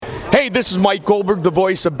Hey, this is Mike Goldberg, the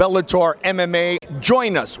voice of Bellator MMA.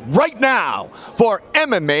 Join us right now for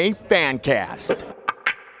MMA Fancast.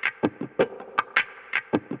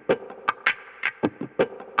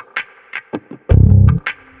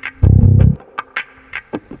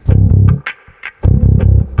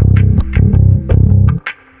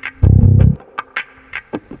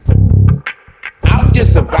 I'm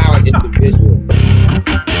just a violent individual.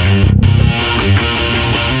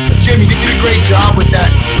 Jimmy, you did a great job with that.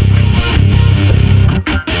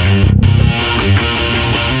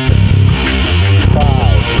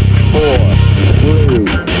 5, 4, 3,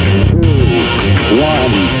 2,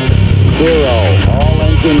 1, 0. All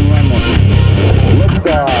engine running.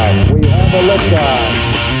 Liftoff. We have a liftoff.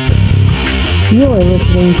 You're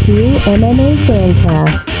listening to MMA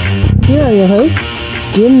Fancast. Here are your hosts,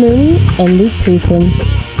 Jim Mooney and Luke Payson.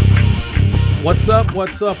 What's up,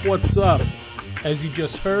 what's up, what's up? As you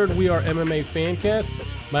just heard, we are MMA Fancast.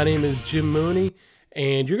 My name is Jim Mooney,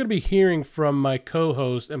 and you're going to be hearing from my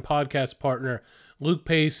co-host and podcast partner, Luke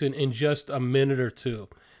Payson, in just a minute or two.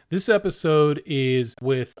 This episode is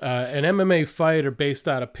with an MMA fighter based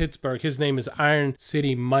out of Pittsburgh. His name is Iron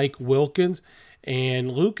City Mike Wilkins,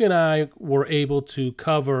 and Luke and I were able to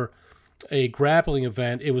cover a grappling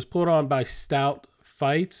event. It was put on by Stout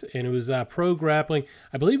Fights, and it was pro grappling.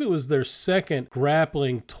 I believe it was their second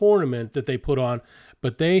grappling tournament that they put on,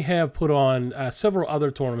 but they have put on several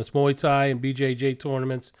other tournaments, Muay Thai and BJJ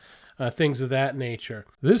tournaments, things of that nature.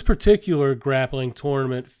 This particular grappling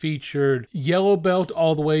tournament featured yellow belt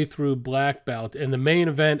all the way through black belt, and the main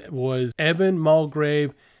event was Evan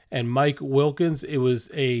Mulgrave and Mike Wilkins. It was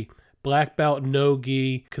a black belt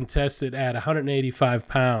no-gi contested at 185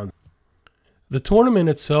 pounds. The tournament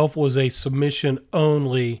itself was a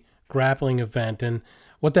submission-only grappling event, and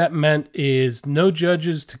what that meant is no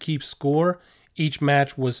judges to keep score. Each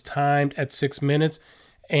match was timed at 6 minutes,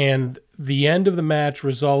 and the end of the match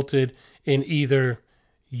resulted in either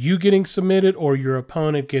you getting submitted or your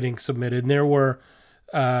opponent getting submitted. And there were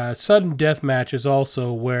sudden death matches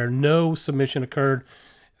also where no submission occurred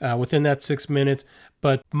within that 6 minutes.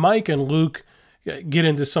 But Mike and Luke get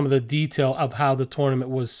into some of the detail of how the tournament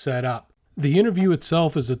was set up. The interview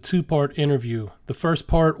itself is a two-part interview. The first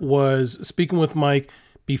part was speaking with Mike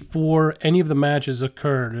before any of the matches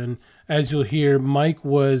occurred. And as you'll hear, Mike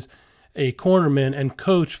was a cornerman and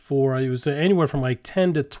coach for, it was anywhere from like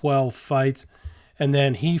 10 to 12 fights. And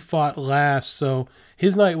then he fought last, so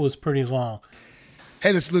his night was pretty long.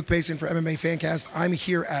 Hey, this is Luke Payson for MMA Fancast. I'm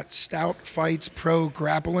here at Stout Fights Pro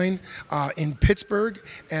Grappling in Pittsburgh,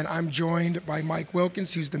 and I'm joined by Mike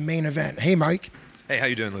Wilkins, who's the main event. Hey, Mike. Hey, how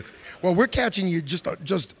you doing, Luke? Well, we're catching you just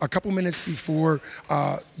a couple minutes before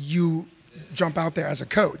you jump out there as a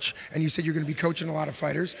coach, and you said you're going to be coaching a lot of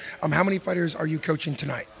fighters. How many fighters are you coaching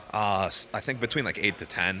tonight? I think between like 8 to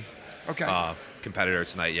 10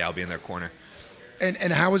 competitors tonight. Yeah, I'll be in their corner.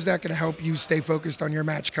 And how is that going to help you stay focused on your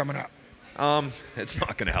match coming up? It's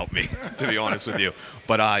not going to help me, to be honest with you.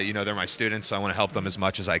 But, they're my students, so I want to help them as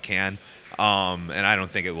much as I can. And I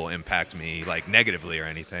don't think it will impact me, like, negatively or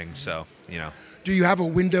anything. So, Do you have a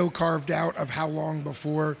window carved out of how long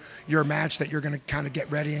before your match that you're going to kind of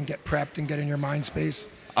get ready and get prepped and get in your mind space?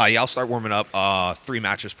 Yeah, I'll start warming up 3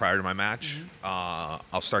 matches prior to my match.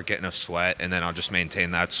 I'll start getting a sweat, and then I'll just maintain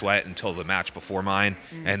that sweat until the match before mine,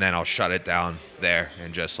 and then I'll shut it down there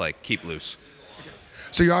and just, like, keep loose.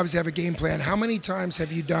 So you obviously have a game plan. How many times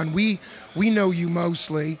have you done? We know you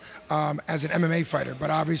mostly as an MMA fighter, but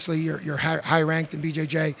obviously you're high ranked in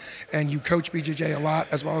BJJ, and you coach BJJ a lot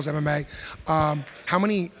as well as MMA. How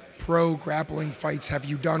many pro grappling fights have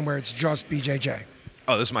you done where it's just BJJ?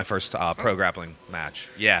 Oh, this is my first pro grappling match.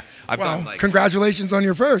 Yeah, I've done like. Congratulations on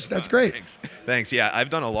your first. That's great. Thanks. Yeah, I've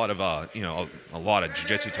done a lot of a lot of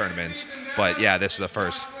jiu-jitsu tournaments, but yeah, this is the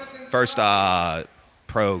first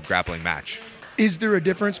pro grappling match. Is there a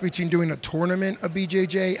difference between doing a tournament of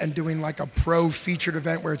BJJ and doing like a pro featured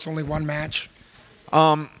event where it's only one match?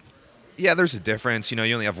 Yeah, there's a difference. You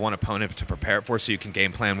only have one opponent to prepare it for, so you can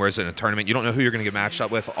game plan. Whereas in a tournament, you don't know who you're going to get matched up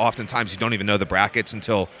with. Oftentimes, you don't even know the brackets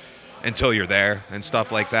until you're there and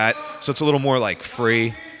stuff like that. So it's a little more like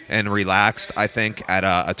free and relaxed, I think, at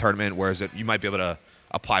a tournament, whereas you might be able to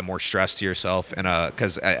apply more stress to yourself and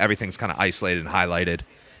because everything's kind of isolated and highlighted.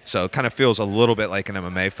 So it kind of feels a little bit like an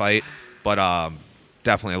MMA fight, but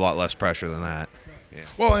definitely a lot less pressure than that. Yeah.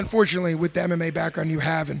 Well, unfortunately, with the MMA background you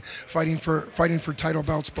have and fighting for title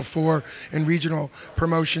belts before in regional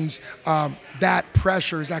promotions, that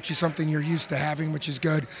pressure is actually something you're used to having, which is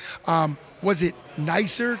good. Was it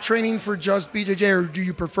nicer training for just BJJ, or do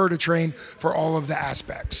you prefer to train for all of the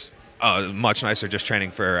aspects? Much nicer just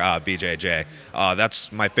training for BJJ.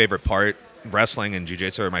 That's my favorite part wrestling and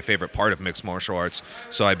jiu-jitsu are my favorite part of mixed martial arts.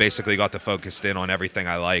 So I basically got to focus in on everything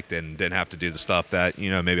I liked and didn't have to do the stuff that,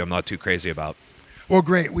 maybe I'm not too crazy about. Well,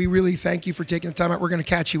 great. We really thank you for taking the time out. We're going to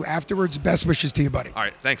catch you afterwards. Best wishes to you, buddy. All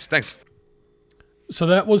right. Thanks. So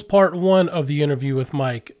that was part one of the interview with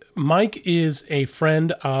Mike. Mike is a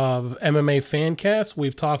friend of MMA Fancast.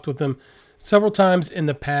 We've talked with him several times in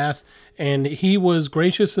the past, and he was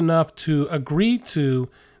gracious enough to agree to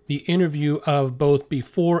the interview of both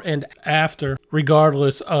before and after,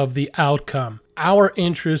 regardless of the outcome. Our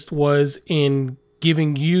interest was in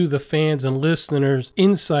giving you, the fans and listeners,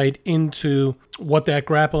 insight into what that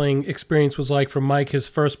grappling experience was like for Mike, his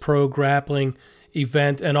first pro grappling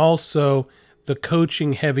event, and also the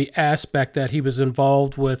coaching heavy aspect that he was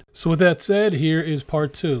involved with. So with that said, here is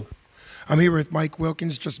part two. I'm here with Mike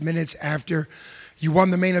Wilkins just minutes after you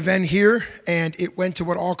won the main event here, and it went to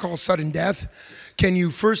what I'll call sudden death. Can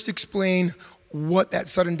you first explain what that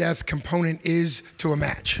sudden death component is to a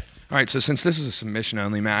match? All right, so since this is a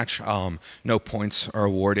submission-only match, no points are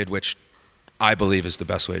awarded, which I believe is the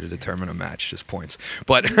best way to determine a match, just points.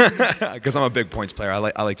 But because I'm a big points player, I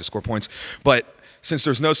like to score points. But since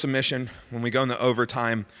there's no submission, when we go into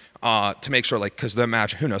overtime, to make sure, because the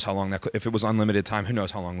match, who knows how long that could, if it was unlimited time, who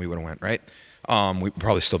knows how long we would have went, right? We'd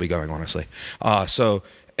probably still be going, honestly. So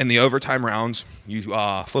in the overtime rounds, you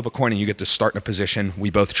flip a coin and you get to start in a position.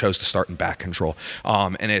 We both chose to start in back control.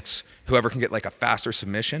 And it's whoever can get a faster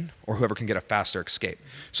submission or whoever can get a faster escape.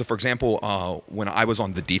 So for example, when I was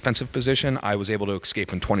on the defensive position, I was able to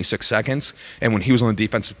escape in 26 seconds. And when he was on the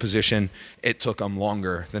defensive position, it took him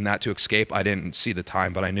longer than that to escape. I didn't see the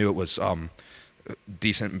time, but I knew it was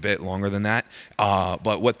decent bit longer than that.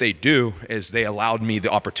 But what they do is they allowed me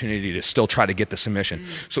the opportunity to still try to get the submission.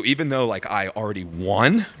 So even though I already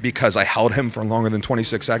won because I held him for longer than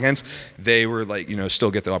 26 seconds, they were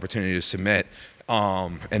still get the opportunity to submit.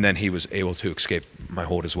 And then he was able to escape my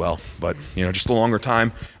hold as well. But, just a longer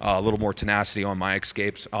time, a little more tenacity on my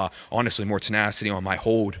escapes. Honestly, more tenacity on my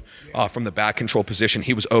hold from the back control position.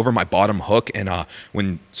 He was over my bottom hook. And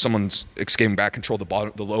when someone's escaping back control,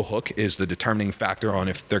 the low hook is the determining factor on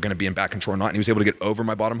if they're going to be in back control or not. And he was able to get over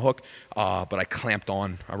my bottom hook. But I clamped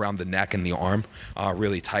on around the neck and the arm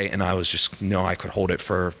really tight. And I was just, I could hold it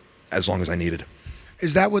for as long as I needed.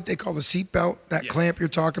 Is that what they call the seat belt, that clamp you're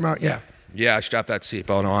talking about? Yeah. Yeah, I strapped that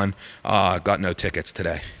seatbelt on. Got no tickets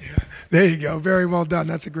today. Yeah, there you go. Very well done.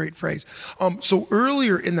 That's a great phrase. So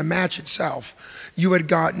earlier in the match itself, you had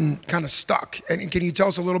gotten kind of stuck. And can you tell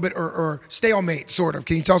us a little bit, or stalemate, sort of?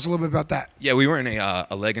 Can you tell us a little bit about that? Yeah, we were in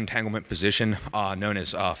a leg entanglement position known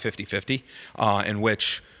as 50-50, in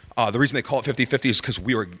which the reason they call it 50-50 is because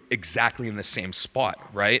we were exactly in the same spot,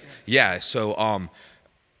 right? Yeah, so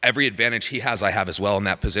every advantage he has, I have as well in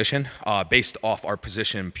that position, based off our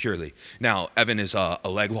position purely. Now, Evan is a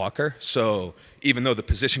leg locker, so even though the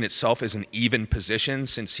position itself is an even position,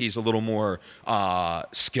 since he's a little more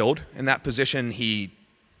skilled in that position, he,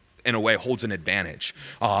 in a way, holds an advantage.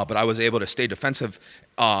 But I was able to stay defensive,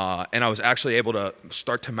 and I was actually able to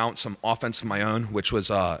start to mount some offense of my own, which was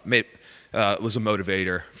was a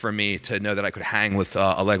motivator for me to know that I could hang with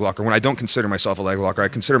a leg locker. When I don't consider myself a leg locker, I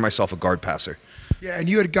consider myself a guard passer. Yeah, and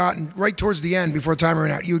you had gotten, right towards the end, before time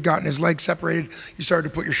ran out, you had gotten his leg separated. You started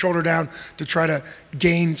to put your shoulder down to try to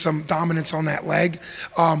gain some dominance on that leg.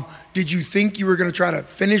 Did you think you were going to try to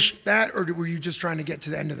finish that, or were you just trying to get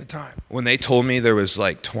to the end of the time? When they told me there was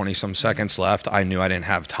 20-some seconds left, I knew I didn't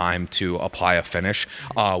have time to apply a finish.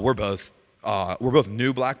 We're both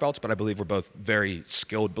new black belts, but I believe we're both very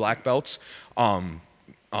skilled black belts. And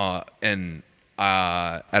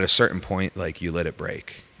at a certain point, you let it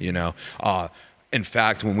break, In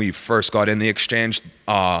fact, when we first got in the exchange,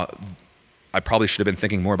 I probably should have been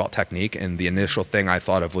thinking more about technique. And the initial thing I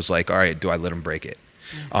thought of was all right, do I let him break it?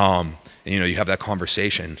 And, you have that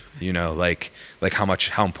conversation,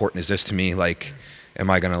 how important is this to me? Am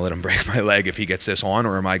I going to let him break my leg if he gets this on,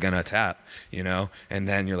 or am I going to tap, And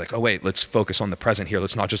then you're oh, wait, let's focus on the present here.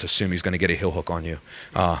 Let's not just assume he's going to get a heel hook on you.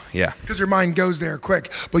 Yeah. Because your mind goes there quick.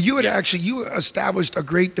 But you had you established a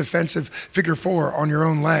great defensive figure four on your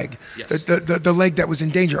own leg. Yes. The leg that was in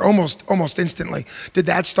danger almost instantly. Did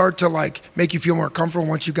that start to make you feel more comfortable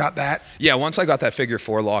once you got that? Yeah, once I got that figure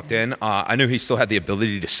four locked in, I knew he still had the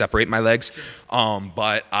ability to separate my legs.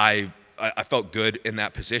 But I felt good in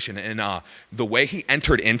that position. And the way he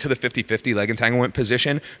entered into the 50-50 leg entanglement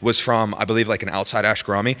position was from, I believe, an outside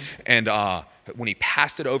Ashgrami. And when he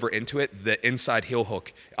passed it over into it, the inside heel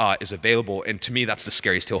hook is available. And to me, that's the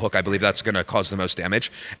scariest heel hook. I believe that's going to cause the most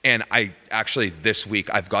damage. And I actually, this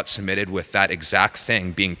week, I've got submitted with that exact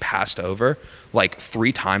thing being passed over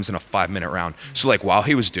 3 times in a 5-minute round. So while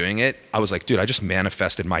he was doing it, I was dude, I just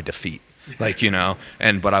manifested my defeat. like, you know,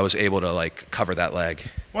 but I was able to like cover that leg.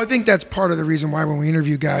 Well, I think that's part of the reason why when we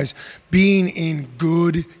interview guys, being in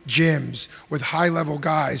good gyms with high-level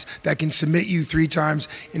guys that can submit you 3 times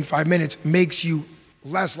in 5 minutes makes you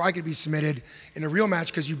less likely to be submitted in a real match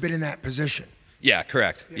because you've been in that position. Yeah,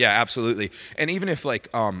 correct. Yeah, absolutely. And even if like,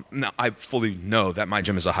 no, I fully know that my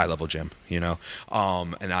gym is a high level gym, you know,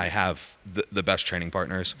 and I have the best training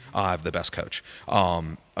partners. I have the best coach.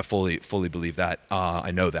 I fully believe that. I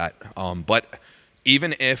know that. But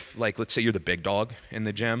even if like, let's say you're the big dog in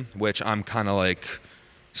the gym, which I'm kind of like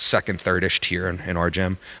second, third-ish tier in our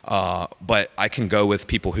gym. But I can go with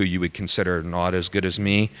people who you would consider not as good as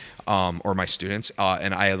me, or my students.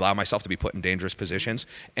 And I allow myself to be put in dangerous positions,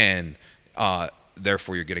 and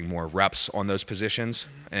therefore you're getting more reps on those positions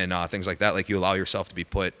and things like that. Like you allow yourself to be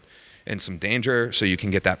put in some danger so you can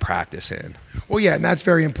get that practice in. Well, yeah, and that's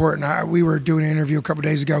very important. We were doing an interview a couple of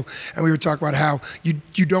days ago, and we were talking about how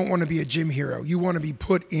you don't want to be a gym hero. You want to be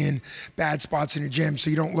put in bad spots in a gym so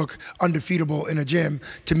you don't look undefeatable in a gym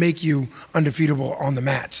to make you undefeatable on the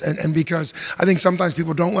mats. And because I think sometimes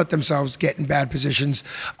people don't let themselves get in bad positions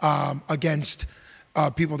against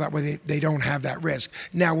people, that way they don't have that risk.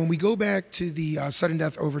 Now, when we go back to the sudden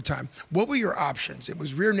death overtime, what were your options? It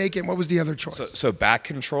was rear naked. What was the other choice? So back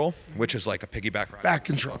control, which is like a piggyback back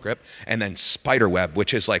control grip, and then spider web,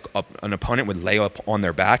 which is like an opponent would lay up on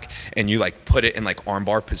their back, and you like put it in like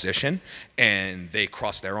armbar position, and they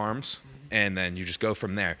cross their arms, and then you just go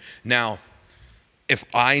from there. Now, if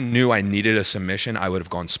I knew I needed a submission, I would have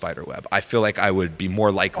gone spider web. I feel like I would be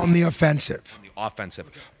more likely on the offensive. On the offensive,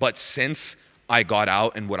 but since I got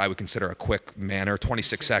out in what I would consider a quick manner,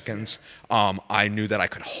 26 seconds. I knew that I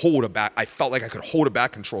could hold a back. I felt like I could hold a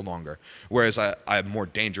back control longer. Whereas I'm more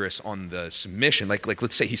dangerous on the submission. Like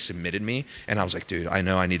let's say he submitted me, and I was like, dude, I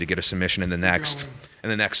know I need to get a submission in the next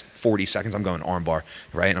 40 seconds. I'm going armbar,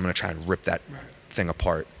 right? And I'm going to try and rip that thing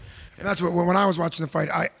apart. And that's what, when I was watching the fight,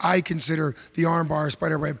 I consider the armbar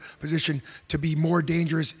spider web position to be more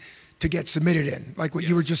dangerous to get submitted in, like what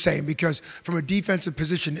you were just saying, because from a defensive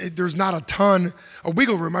position, there's not a ton of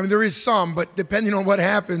wiggle room. I mean, there is some, but depending on what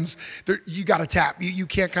happens, you got to tap. You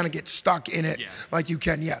can't kind of get stuck in it like you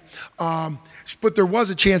can, but there was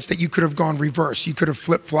a chance that you could have gone reverse. You could have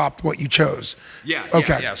flip-flopped what you chose.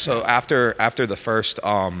 Yeah. So after the first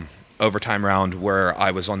overtime round where I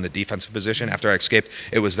was on the defensive position after I escaped,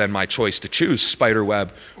 it was then my choice to choose spider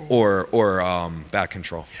web or back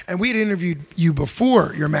control. And we had interviewed you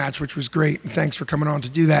before your match, which was great, and thanks for coming on to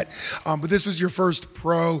do that. But this was your first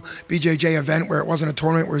pro BJJ event where it wasn't a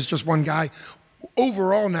tournament, where it was just one guy.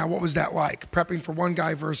 Overall now, what was that like, prepping for one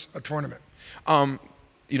guy versus a tournament? I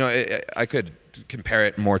could compare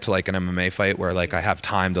it more to like an MMA fight where like I have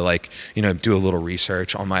time to like, do a little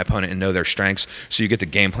research on my opponent and know their strengths. So you get to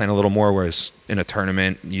game plan a little more, whereas in a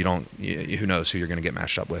tournament, who knows who you're going to get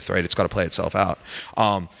matched up with, right? It's got to play itself out.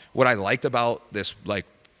 What I liked about this like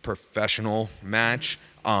professional match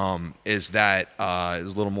is that it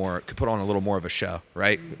was a little more, could put on a little more of a show,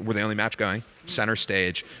 right? We're the only match going, center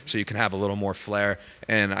stage, so you can have a little more flair,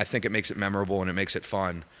 and I think it makes it memorable and it makes it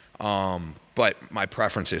fun. But my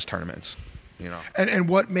preference is tournaments. And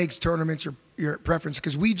what makes tournaments your preference?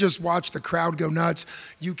 Because we just watched the crowd go nuts.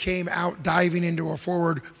 You came out diving into a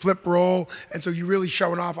forward flip roll, and so you're really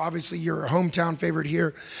showing off. Obviously, you're a hometown favorite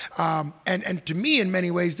here. And to me, in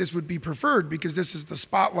many ways, this would be preferred because this is the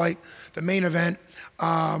spotlight, the main event.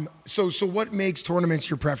 So what makes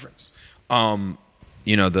tournaments your preference? The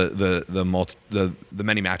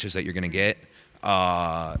many matches that you're going to get,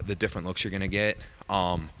 the different looks you're going to get,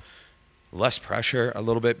 less pressure a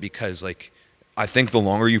little bit because like. I think the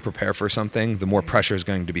longer you prepare for something, the more pressure is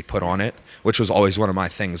going to be put on it, which was always one of my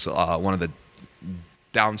things. One of the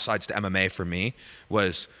downsides to MMA for me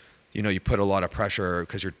was, you put a lot of pressure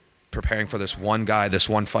because you're preparing for this one guy, this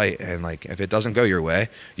one fight, and like if it doesn't go your way,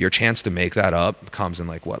 your chance to make that up comes in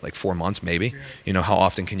like 4 months maybe. How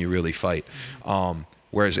often can you really fight?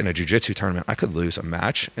 Whereas in a jiu-jitsu tournament, I could lose a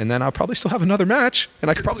match, and then I'll probably still have another match,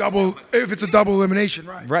 and I could probably if it's a double elimination,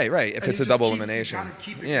 right? Right. If it's a double elimination, you gotta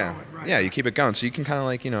keep it going, right? You keep it going, so you can kind of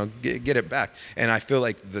like get it back. And I feel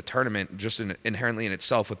like the tournament, just inherently in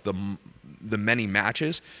itself, with the many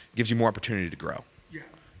matches, gives you more opportunity to grow.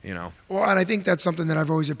 Well, and I think that's something that I've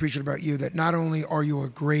always appreciated about you, that not only are you a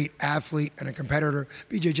great athlete and a competitor,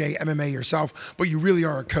 BJJ, MMA yourself, but you really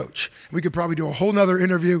are a coach. We could probably do a whole nother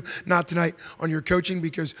interview, not tonight, on your coaching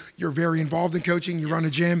because you're very involved in coaching, you run a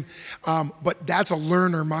gym, but that's a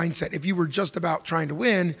learner mindset. If you were just about trying to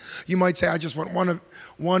win, you might say, I just want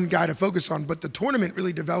one guy to focus on, but the tournament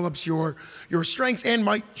really develops your strengths and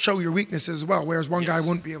might show your weaknesses as well, whereas one guy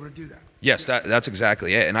wouldn't be able to do that. Yes, that's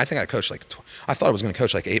exactly it. And I think I coached I thought I was going to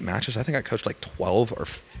coach like 8 matches. I think I coached like 12 or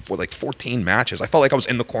 14 matches. I felt like I was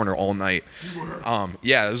in the corner all night. You were.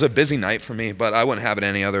 Yeah, it was a busy night for me, but I wouldn't have it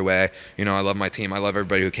any other way. You know, I love my team. I love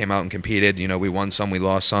everybody who came out and competed. You know, we won some, we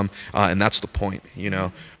lost some, and that's the point. You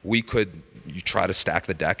know, you try to stack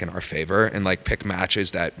the deck in our favor and like pick matches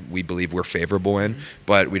that we believe we're favorable in,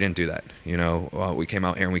 but we didn't do that. You know, we came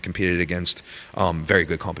out here and we competed against very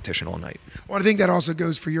good competition all night. Well, I think that also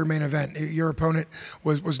goes for your main event. Your opponent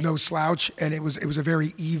was no slouch, and it was a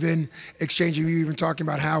very even exchange. You were even talking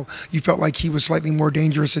about how you felt like he was slightly more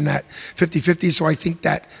dangerous in that 50-50. So I think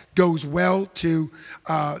that goes well to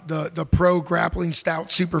the pro grappling,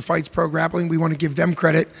 Stout Super Fights Pro Grappling. We want to give them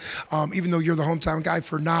credit, even though you're the hometown guy,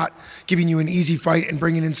 for not giving you an easy fight and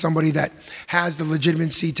bringing in somebody that has the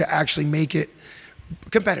legitimacy to actually make it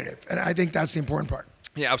competitive. And I think that's the important part.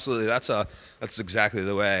 Yeah, absolutely. That's exactly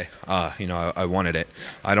the way I wanted it.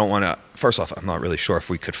 I don't want to. First off, I'm not really sure if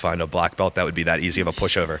we could find a black belt that would be that easy of a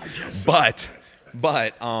pushover.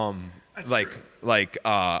 But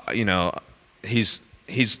you know,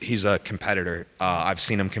 he's a competitor. I've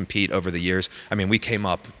seen him compete over the years. I mean, we came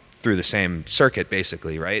up through the same circuit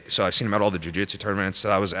basically, right? So I've seen him at all the jiu-jitsu tournaments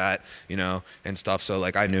that I was at, you know, and stuff. So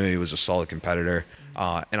like I knew he was a solid competitor.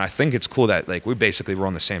 And I think it's cool that like we basically were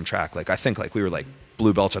on the same track. Like I think like we were like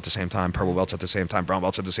blue belts at the same time, purple belts at the same time, brown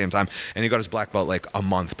belts at the same time, and he got his black belt like a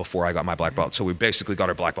month before I got my black belt. So we basically got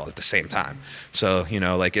our black belt at the same time. So, you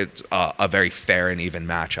know, like it's a very fair and even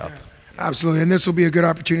matchup. Yeah, absolutely, and this will be a good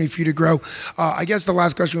opportunity for you to grow. I guess the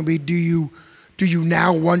last question will be, do you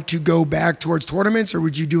now want to go back towards tournaments, or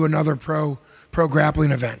would you do another pro grappling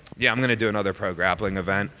event? Yeah, I'm going to do another pro grappling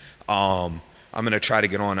event. I'm going to try to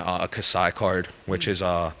get on a Kasai card, which is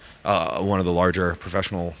one of the larger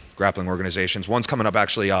professional grappling organizations. One's coming up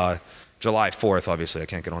actually July 4th. Obviously, I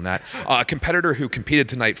can't get on that. A competitor who competed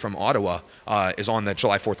tonight from Ottawa is on the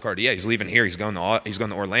July 4th card. Yeah, he's leaving here. He's going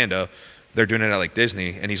to Orlando. They're doing it at like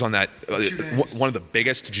Disney, and he's on that one of the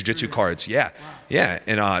biggest jiu-jitsu cards. Yeah, wow. Yeah.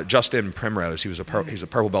 And Justin Primrose, he's a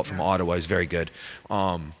purple belt from Ottawa. He's very good.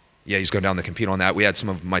 Yeah, he's going down to compete on that. We had some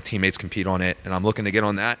of my teammates compete on it, and I'm looking to get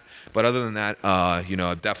on that. But other than that, you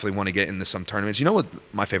know, I definitely want to get into some tournaments. You know what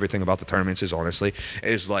my favorite thing about the tournaments is, honestly,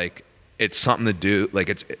 is like it's something to do. Like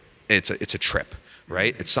it's a trip,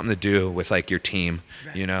 right? It's something to do with like your team,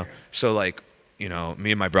 you know. So like, you know,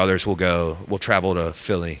 me and my brothers we'll travel to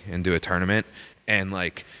Philly and do a tournament, and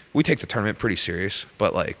like we take the tournament pretty serious,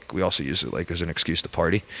 but like we also use it like as an excuse to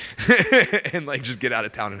party and like just get out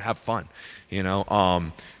of town and have fun, you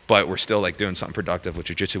know. But we're still like doing something productive with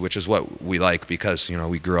jiu-jitsu, which is what we like because, you know,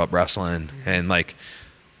 we grew up wrestling and like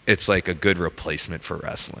it's like a good replacement for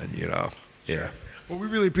wrestling, you know. Yeah. Well, we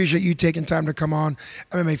really appreciate you taking time to come on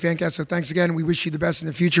MMA Fancast. So thanks again. We wish you the best in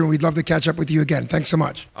the future, and we'd love to catch up with you again. Thanks so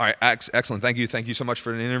much. All right. Excellent. Thank you. Thank you so much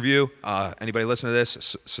for the interview. Anybody listening to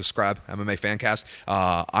this, subscribe, MMA Fancast.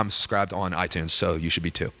 I'm subscribed on iTunes, so you should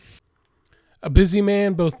be too. A busy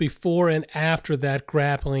man both before and after that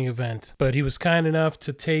grappling event, but he was kind enough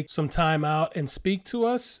to take some time out and speak to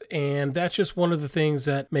us, and that's just one of the things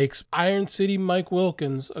that makes Iron City Mike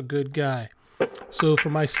Wilkins a good guy. So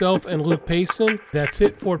for myself and Luke Payson, that's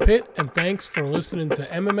it for Pitt, and thanks for listening to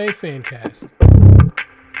MMA Fancast.